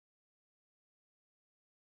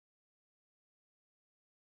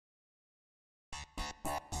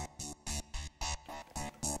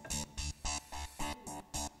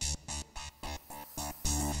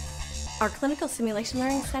Our Clinical Simulation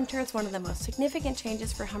Learning Center is one of the most significant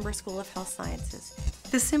changes for Humber School of Health Sciences.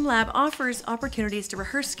 The Sim Lab offers opportunities to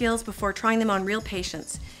rehearse skills before trying them on real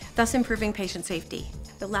patients, thus improving patient safety.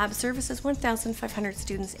 The lab services 1,500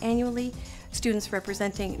 students annually, students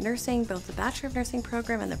representing nursing, both the Bachelor of Nursing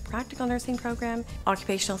program and the Practical Nursing program,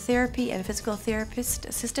 occupational therapy and physical therapist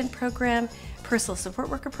assistant program, personal support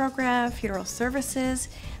worker program, funeral services,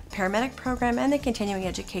 paramedic program, and the continuing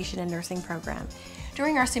education and nursing program.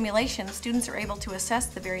 During our simulation, students are able to assess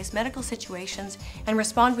the various medical situations and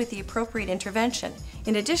respond with the appropriate intervention.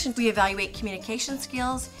 In addition, we evaluate communication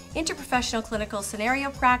skills, interprofessional clinical scenario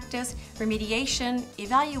practice, remediation,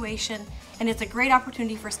 evaluation, and it's a great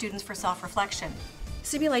opportunity for students for self-reflection.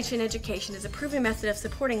 Simulation education is a proven method of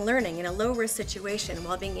supporting learning in a low-risk situation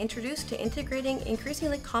while being introduced to integrating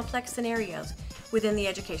increasingly complex scenarios within the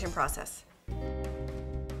education process.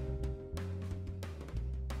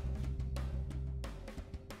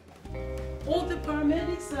 All the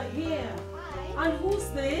paramedics are here. Hi. And who's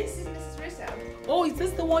this? This is Mrs. Russo. Oh, is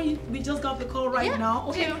this the one we just got the call right now?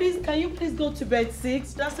 Okay, Two. please, can you please go to bed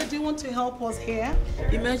 6? Doctor, do you want to help us here?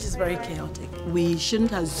 Image is very chaotic. We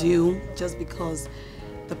shouldn't assume just because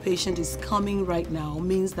the patient is coming right now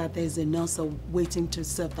means that there's a nurse waiting to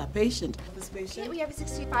serve that patient. This patient? We have a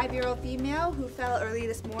 65-year-old female who fell early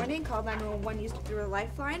this morning, called 911, used through a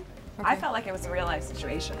lifeline. Okay. I felt like it was a real-life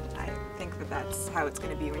situation. I think that that's how it's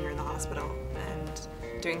going to be when you're in the hospital.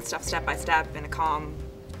 And doing stuff step by step in a calm,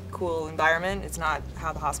 cool environment, it's not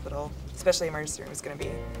how the hospital, especially emergency room, is going to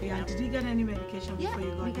be. Yeah, did you get any medication before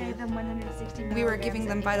you got we here? gave them 160 We were giving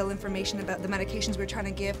them vital information about the medications we were trying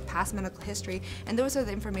to give, past medical history, and those are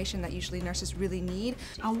the information that usually nurses really need.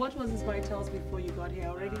 And what was his vitals before you got here?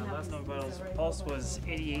 Already Last known vitals, pulse was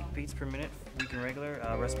 88 beats per minute, weak and regular,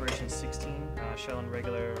 respiration 16, shell and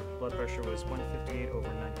regular, blood pressure was 158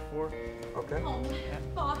 over 94. Okay.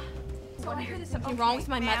 Bob, so I heard there's something wrong with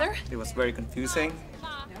my mother? It was very confusing.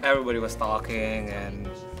 Everybody was talking and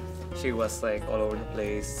she was like all over the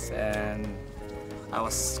place, and I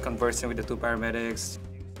was conversing with the two paramedics.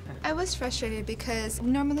 I was frustrated because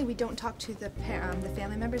normally we don't talk to the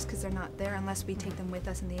family members because they're not there unless we take them with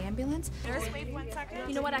us in the ambulance. Wait 1 second.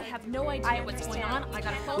 You know what? I have no idea what's going on. I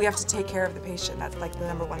got a phone. We have to take care of the patient. That's like the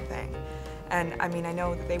number one thing. And I mean, I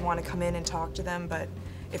know that they want to come in and talk to them, but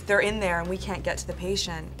if they're in there and we can't get to the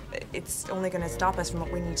patient, it's only going to stop us from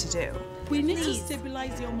what we need to do. We need to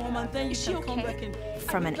stabilize your mom and then you can come back in.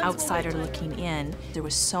 From an outsider looking in, there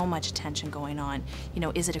was so much tension going on. You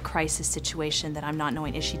know, is it a crisis situation that I'm not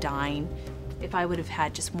knowing, is she dying? If I would have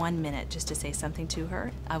had just 1 minute just to say something to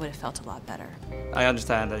her, I would have felt a lot better. I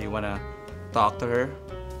understand that you want to talk to her,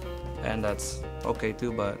 and that's okay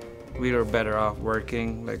too, but we were better off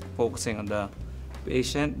working, like focusing on the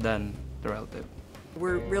patient than the relative.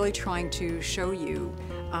 We're really trying to show you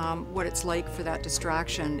what it's like for that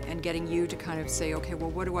distraction and getting you to kind of say, okay, well,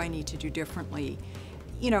 what do I need to do differently?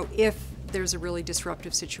 You know, if there's a really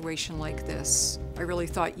disruptive situation like this, I really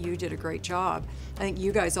thought you did a great job. I think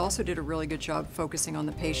you guys also did a really good job focusing on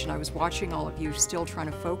the patient. I was watching all of you still trying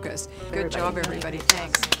to focus. Good job, everybody.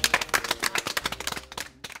 Thanks.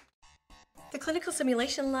 The Clinical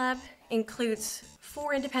Simulation Lab includes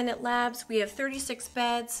 4 independent labs. We have 36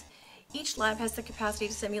 beds. Each lab has the capacity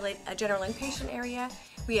to simulate a general inpatient area.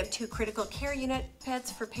 We have 2 critical care unit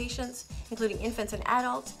beds for patients, including infants and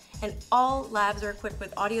adults, and all labs are equipped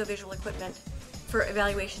with audiovisual equipment for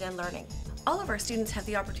evaluation and learning. All of our students have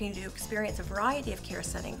the opportunity to experience a variety of care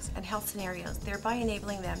settings and health scenarios, thereby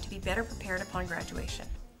enabling them to be better prepared upon graduation.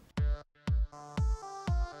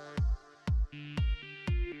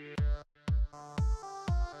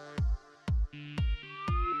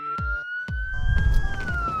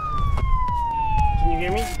 Can you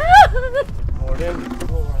hear me? Hold in.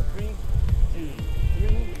 3, 2,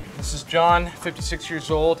 3. This is John, 56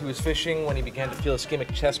 years old. He was fishing when he began to feel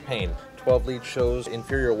ischemic chest pain. 12 leads shows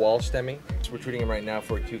inferior wall stemming. So we're treating him right now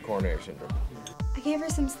for acute coronary syndrome. I gave her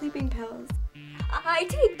some sleeping pills. I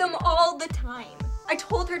take them all the time. I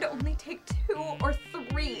told her to only take 2 or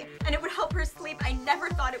 3, and it would help her sleep. I never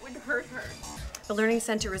thought it would hurt her. The Learning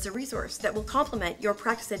Center is a resource that will complement your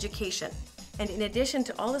practice education. And in addition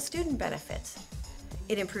to all the student benefits,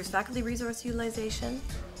 it improves faculty resource utilization,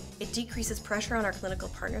 it decreases pressure on our clinical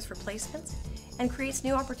partners for placements, and creates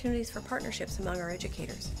new opportunities for partnerships among our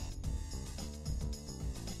educators.